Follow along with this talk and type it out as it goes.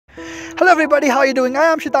Hello everybody, how are you doing? I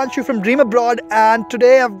am Shitanshu from Dream Abroad, and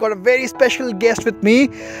today I've got a very special guest with me.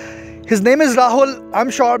 His name is Rahul.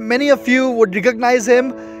 I'm sure many of you would recognize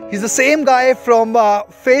him. He's the same guy from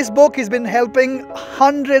Facebook. He's been helping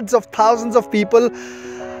hundreds of thousands of people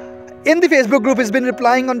in the Facebook group. He's been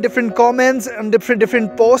replying on different comments and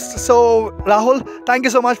different posts. So Rahul, thank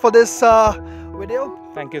you so much for this video.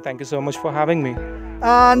 Thank you so much for having me.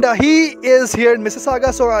 And he is here in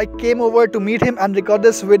Mississauga, so I came over to meet him and record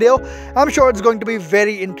this video. I'm sure it's going to be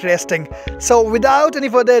very interesting. So without any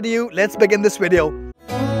further ado, let's begin this video.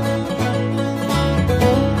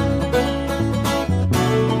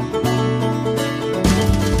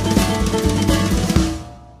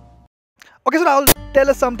 Okay, so Rahul, tell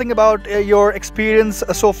us something about your experience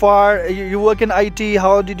so far. You work in IT.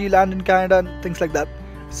 How did you land in Canada and things like that?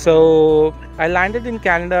 So I landed in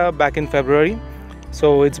Canada back in February.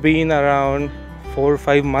 So it's been around 4 or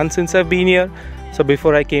 5 months since I've been here. So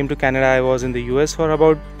before I came to Canada, I was in the US for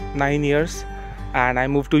about 9 years, and I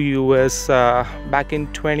moved to US back in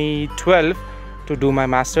 2012 to do my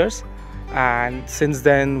masters, and since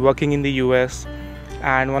then working in the US.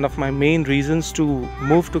 And one of my main reasons to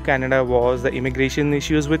move to Canada was the immigration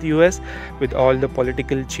issues with US, with all the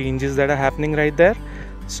political changes that are happening right there.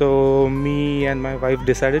 So me and my wife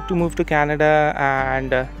decided to move to Canada,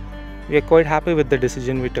 and we are quite happy with the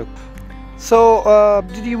decision we took. So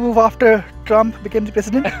did you move after Trump became the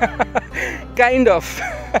president? Kind of.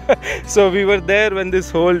 So we were there when this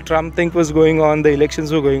whole Trump thing was going on, the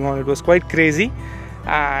elections were going on. It was quite crazy.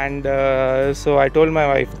 And so I told my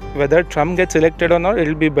wife, whether Trump gets elected or not, it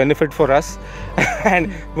will be benefit for us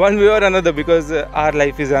and one way or another, because our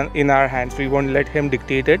life is in our hands. We won't let him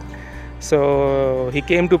dictate it. So he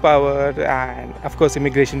came to power, and of course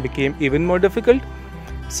immigration became even more difficult.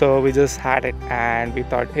 So we just had it, and we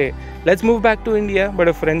thought, hey, let's move back to India. But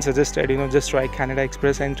a friend suggested, just try Canada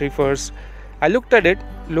Express entry first. I looked at it,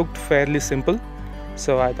 looked fairly simple.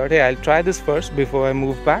 So I thought, hey, I'll try this first before I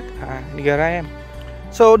move back, and here I am.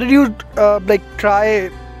 So did you try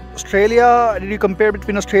Australia? Did you compare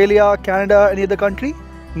between Australia, Canada, any other country?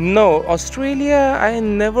 No, Australia I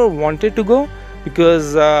never wanted to go,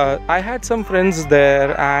 because I had some friends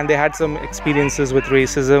there and they had some experiences with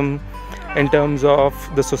racism in terms of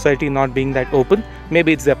the society not being that open.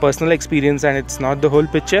 Maybe it's their personal experience and it's not the whole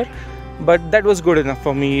picture, but that was good enough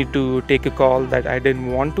for me to take a call that I didn't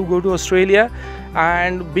want to go to Australia.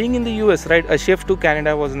 And being in the US, right, a shift to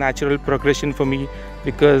Canada was a natural progression for me,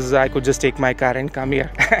 because I could just take my car and come here.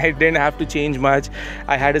 I didn't have to change much.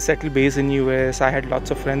 I had a settled base in US. I had lots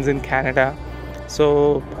of friends in Canada.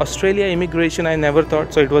 So Australia immigration, I never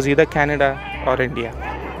thought. So it was either Canada or India.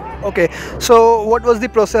 Okay, so what was the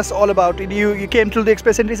process all about? You came through the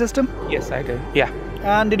express entry system? Yes, I did. Yeah.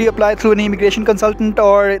 And did you apply through an immigration consultant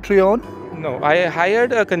or through your own? No, I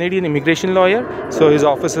hired a Canadian immigration lawyer. So his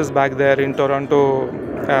office is back there in Toronto,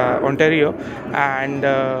 Ontario. And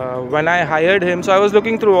when I hired him, so I was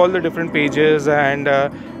looking through all the different pages, and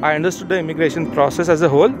I understood the immigration process as a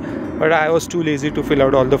whole, but I was too lazy to fill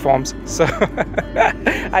out all the forms. So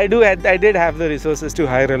I did have the resources to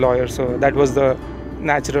hire a lawyer. So that was the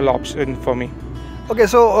natural option for me. Okay,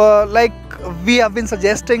 so like we have been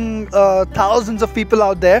suggesting thousands of people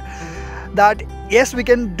out there that yes, we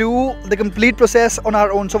can do the complete process on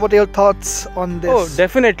our own. So what are your thoughts on this? Oh,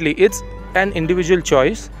 definitely. It's an individual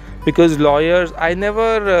choice, because lawyers, I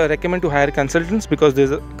never recommend to hire consultants, because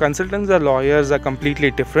consultants or lawyers are completely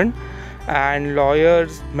different, and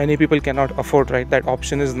lawyers many people cannot afford, right? That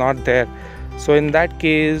option is not there. So in that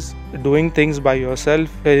case, doing things by yourself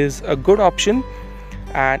is a good option.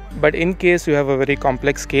 But in case you have a very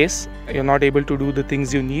complex case, you're not able to do the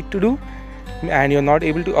things you need to do, and you're not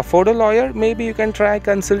able to afford a lawyer, maybe you can try a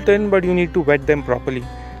consultant, but you need to vet them properly.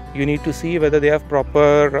 You need to see whether they have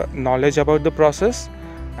proper knowledge about the process,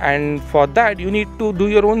 and for that you need to do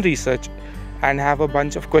your own research and have a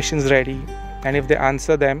bunch of questions ready. And if they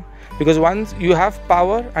answer them, because once you have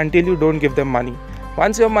power until you don't give them money,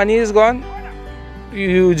 once your money is gone,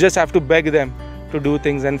 you just have to beg them to do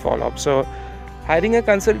things and follow up. So hiring a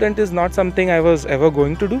consultant is not something I was ever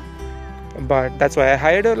going to do, but that's why I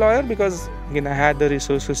hired a lawyer, because again I had the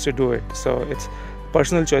resources to do it. So it's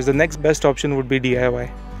personal choice. The next best option would be DIY.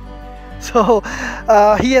 So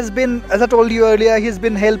he has been, as I told you earlier, he's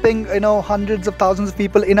been helping hundreds of thousands of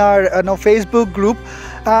people in our Facebook group,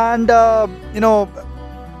 and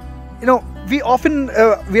we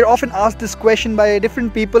are often asked this question by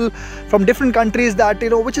different people from different countries that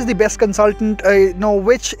which is the best consultant,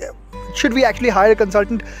 which should we actually hire a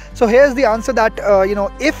consultant? So here's the answer that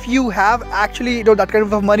if you have actually that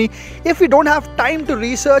kind of money, if you don't have time to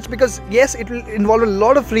research, because yes, it will involve a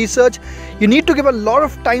lot of research, you need to give a lot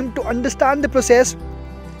of time to understand the process,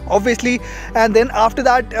 obviously, and then after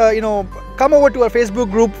that come over to our Facebook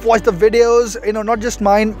group, watch the videos, not just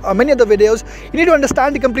mine, many other videos. You need to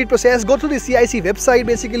understand the complete process, go through the CIC website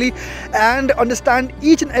basically, and understand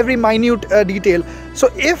each and every minute detail. So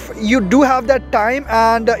if you do have that time,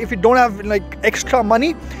 and if you don't have like extra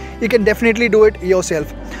money, you can definitely do it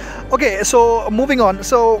yourself. Okay, so moving on.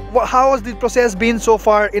 So how has the process been so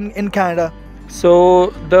far in Canada? So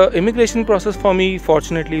the immigration process for me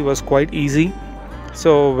fortunately was quite easy.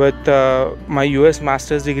 So with my US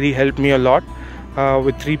master's degree helped me a lot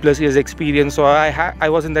with 3+ years experience. So I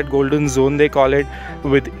was in that golden zone, they call it,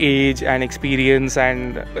 with age and experience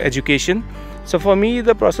and education. So for me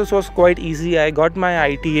the process was quite easy. I got my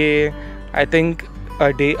ITA I think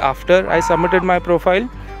a day after I submitted my profile,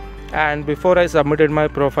 and before I submitted my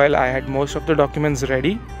profile I had most of the documents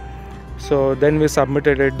ready. So then we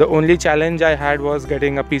submitted it. The only challenge I had was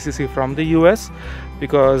getting a PCC from the US,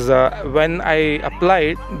 because when I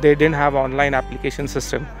applied they didn't have online application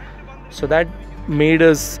system. So that made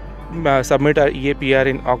us submit our EAPR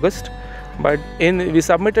in August. But we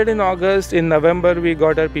submitted in August. In November we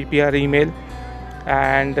got our PPR email,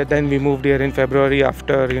 and then we moved here in February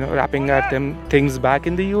after wrapping our things back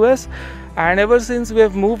in the US. And ever since we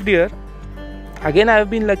have moved here, again I have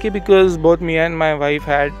been lucky because both me and my wife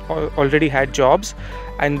had already had jobs,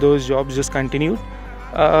 and those jobs just continued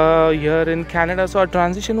here in Canada. So our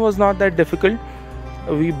transition was not that difficult.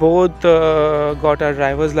 We both got our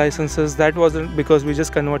driver's licenses. That wasn't because we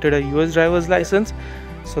just converted a US driver's license,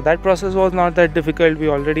 so that process was not that difficult. We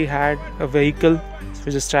already had a vehicle, so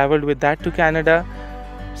we just traveled with that to Canada.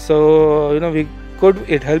 So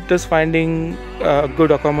it helped us finding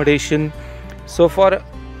good accommodation. So for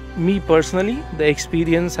me personally, the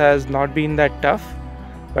experience has not been that tough,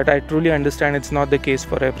 but I truly understand it's not the case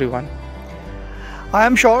for everyone. I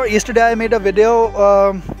am sure. Yesterday I made a video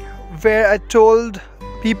where I told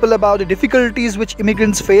people about the difficulties which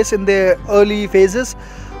immigrants face in their early phases.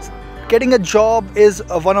 Getting a job is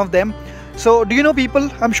one of them. So do you know people,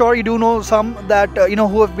 I'm sure you do know some, that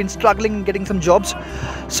who have been struggling getting some jobs?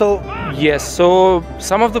 So yes, so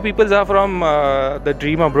some of the people are from the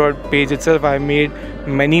Dream Abroad page itself. I made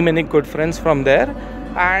many good friends from there,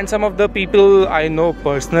 and some of the people I know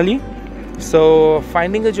personally. So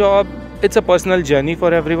finding a job, it's a personal journey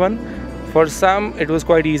for everyone. For some it was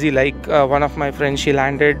quite easy, like one of my friends, she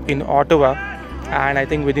landed in Ottawa, and I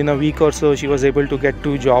think within a week or so she was able to get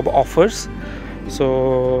 2 job offers.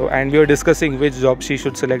 So, and we were discussing which job she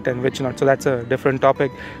should select and which not, so that's a different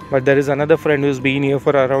topic. But there is another friend who's been here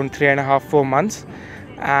for around 3.5-4 months,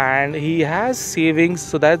 and he has savings,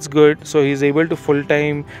 so that's good. So he's able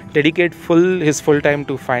to dedicate his full time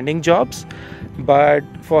to finding jobs. But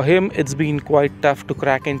for him it's been quite tough to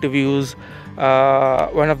crack interviews.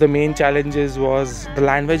 One of the main challenges was the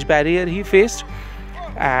language barrier he faced,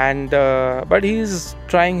 and but he's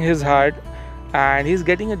trying his hard, and he's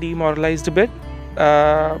getting demoralized a bit.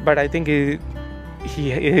 But I think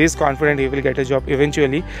he is confident he will get a job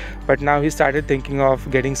eventually. But now he started thinking of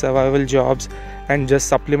getting survival jobs and just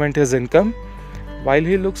supplement his income while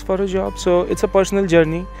he looks for a job. So it's a personal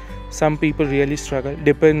journey. Some people really struggle.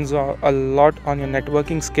 Depends a lot on your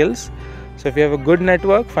networking skills. So if you have a good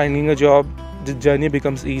network, finding a job, the journey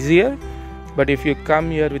becomes easier. But if you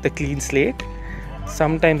come here with a clean slate,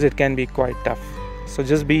 sometimes it can be quite tough. So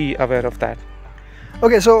just be aware of that.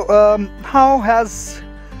 Okay, so how has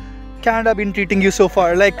Canada been treating you so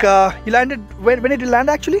far? Like you landed, when did you land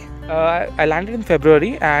actually? I landed in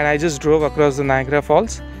February, and I just drove across the Niagara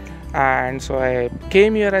Falls, and so I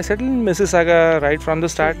came here. I settled in Mississauga right from the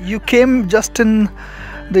start. You came just in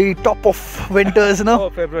the top of winters, no? Oh,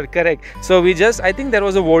 February, correct. So I think there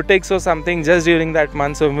was a vortex or something just during that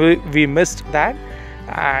month, so we missed that,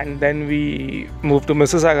 and then we moved to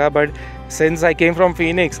Mississauga. But since I came from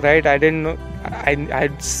Phoenix, right, I didn't know. I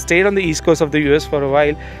stayed on the east coast of the US for a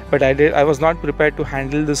while, but I was not prepared to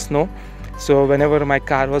handle the snow. So whenever my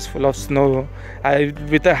car was full of snow,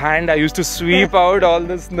 with a hand I used to sweep out all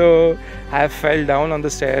the snow. I fell down on the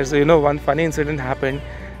stairs. One funny incident happened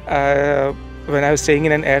when I was staying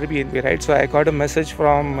in an Airbnb, right? So I got a message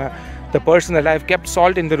from the person that I've kept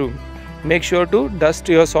salt in the room. Make sure to dust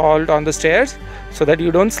your salt on the stairs so that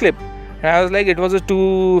you don't slip. And I was like, it was a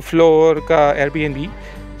 2-floor Airbnb.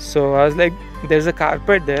 So I was like, there's a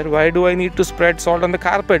carpet there. Why do I need to spread salt on the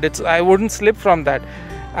carpet? I wouldn't slip from that.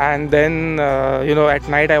 And then, at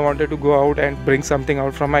night I wanted to go out and bring something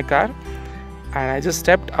out from my car. And I just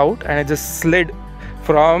stepped out and I just slid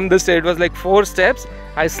From the stair, it was like 4 steps.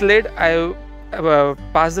 I slid, I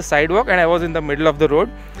passed the sidewalk, and I was in the middle of the road.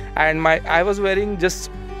 And I was wearing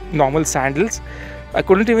just normal sandals. I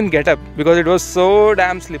couldn't even get up because it was so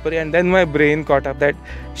damn slippery. And then my brain caught up that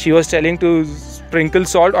she was telling to sprinkle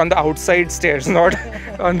salt on the outside stairs, not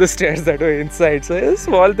on the stairs that were inside. So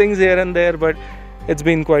small things here and there, but it's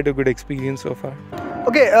been quite a good experience so far.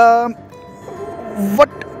 Okay, what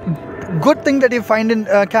good thing that you find in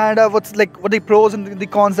Canada? What are the pros and the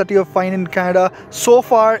cons that you find in Canada so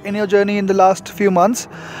far in your journey in the last few months?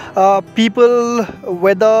 People,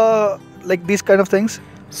 weather, like these kind of things.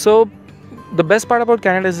 So the best part about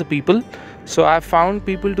Canada is the people. So I found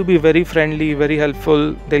people to be very friendly, very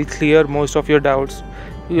helpful. They'll clear most of your doubts.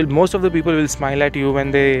 Most of the people will smile at you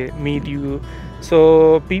when they meet you.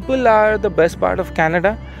 So people are the best part of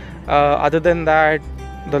Canada. Other than that,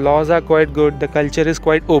 the laws are quite good. The culture is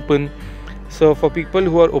quite open. So for people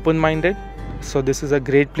who are open-minded, so this is a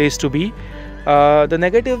great place to be. The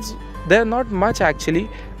negatives, they're not much actually.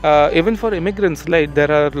 Even for immigrants, like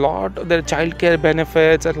there are childcare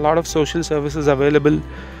benefits and a lot of social services available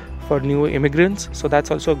for new immigrants. So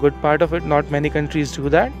that's also a good part of it. Not many countries do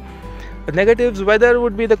that. The negatives, weather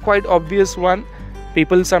would be the quite obvious one.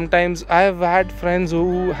 People sometimes, I have had friends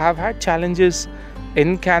who have had challenges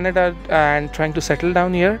in Canada and trying to settle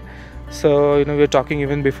down here. So we were talking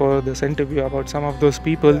even before this interview about some of those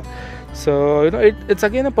people. So it's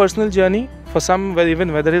again a personal journey. For some,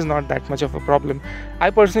 even weather is not that much of a problem. I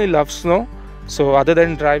personally love snow. So other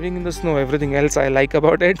than driving in the snow, everything else I like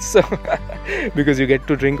about it. So because you get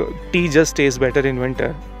to drink tea, just tastes better in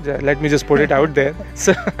winter. Let me just put it out there.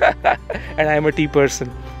 So and I'm a tea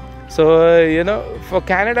person. So for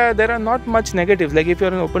Canada, there are not much negatives. Like if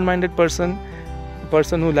you're an open-minded person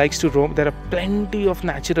who likes to roam, there are plenty of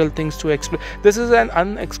natural things to explore. This is an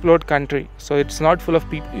unexplored country, so it's not full of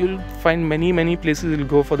people. You'll find many places you'll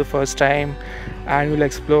go for the first time, and you'll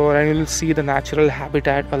explore and you'll see the natural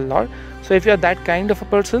habitat a lot. So if you're that kind of a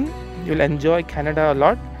person, you'll enjoy Canada a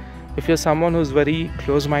lot. If you're someone who's very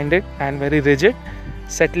close-minded and very rigid,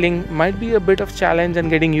 settling might be a bit of challenge, and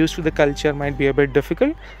getting used to the culture might be a bit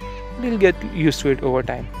difficult. You'll get used to it over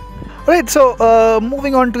time. Alright, so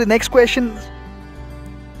moving on to the next question.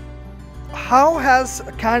 How has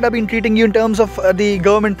Canada been treating you in terms of the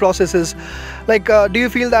government processes? Like, do you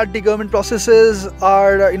feel that the government processes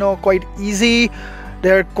are, quite easy?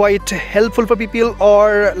 They're quite helpful for people,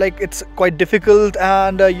 or like it's quite difficult,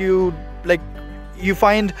 and you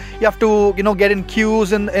find you have to, get in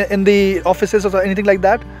queues in the offices or anything like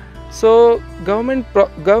that? So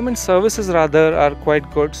government services rather are quite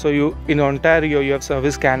good. So in Ontario, you have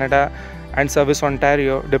Service Canada and Service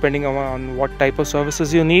Ontario, depending on what type of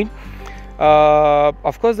services you need.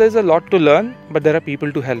 Of course, there's a lot to learn, but there are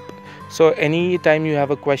people to help. So anytime you have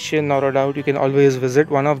a question or a doubt, you can always visit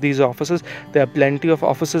one of these offices. There are plenty of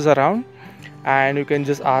offices around, and you can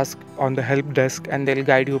just ask on the help desk, and they'll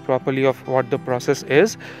guide you properly of what the process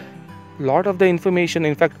is. Lot of the information,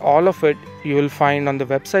 in fact all of it, you will find on the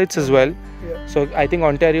websites as well. So I think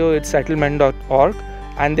Ontario, it's settlement.org,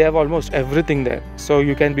 and they have almost everything there. So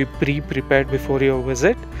you can be pre-prepared before your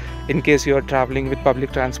visit in case you are traveling with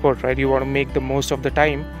public transport, right? You want to make the most of the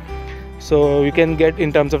time. So you can get,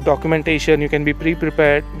 in terms of documentation, you can be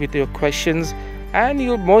pre-prepared with your questions, and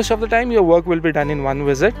most of the time your work will be done in one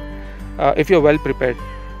visit if you're well prepared.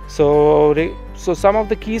 So some of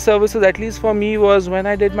the key services, at least for me, was when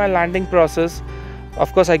I did my landing process.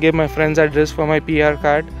 Of course, I gave my friend's address for my PR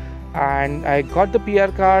card, and I got the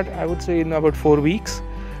PR card, I would say, in about 4 weeks.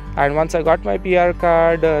 And once I got my PR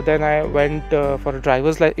card, then I went for a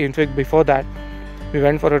driver's license. In fact, before that, we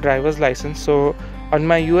went for a driver's license. So on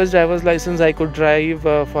my US driver's license, I could drive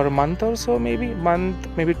for a month or so, maybe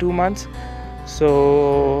 2 months.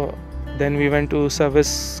 So then we went to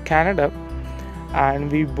Service Canada,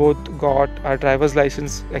 and we both got our driver's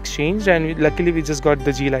license exchanged, and luckily we just got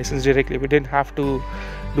the G license directly. We didn't have to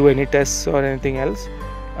do any tests or anything else.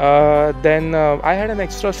 Then I had an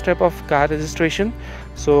extra step of car registration.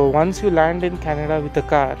 So once you land in Canada with a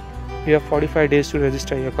car, you have 45 days to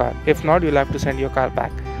register your car. If not, you'll have to send your car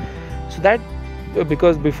back. So that,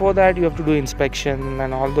 because before that you have to do inspection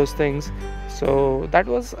and all those things. So that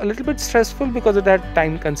was a little bit stressful because of that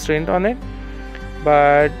time constraint on it.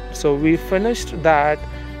 But so we finished that.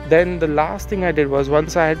 Then the last thing I did was,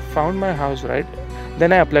 once I had found my house, right,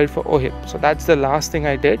 then I applied for OHIP. So that's the last thing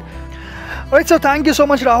I did. Alright, so thank you so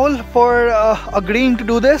much, Rahul, for agreeing to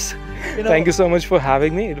do this. Thank you so much for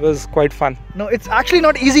having me. It was quite fun. No, it's actually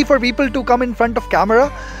not easy for people to come in front of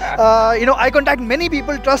camera. I contact many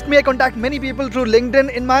people. Trust me, I contact many people through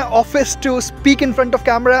LinkedIn in my office to speak in front of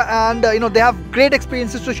camera, and they have great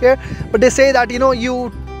experiences to share. But they say that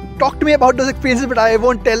you talk to me about those experiences, but I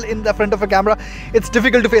won't tell in the front of a camera. It's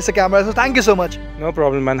difficult to face a camera. So thank you so much. No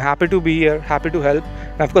problem, man. Happy to be here. Happy to help.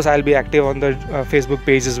 And of course, I'll be active on the Facebook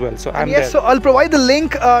page as well. So I'm there. So I'll provide the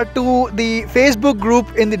link to the Facebook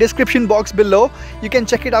group in the description box below. You can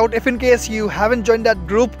check it out if in case you haven't joined that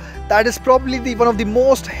group. That is probably one of the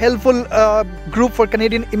most helpful group for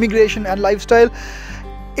Canadian immigration and lifestyle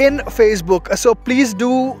in Facebook. So please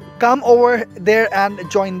do come over there and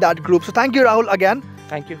join that group. So thank you, Rahul, again.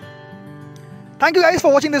 Thank you. Thank you guys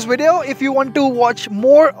for watching this video. If you want to watch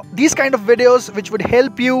more these kind of videos which would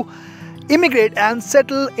help you immigrate and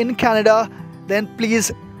settle in Canada, then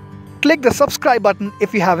please click the subscribe button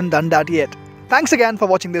if you haven't done that yet. Thanks again for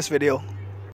watching this video.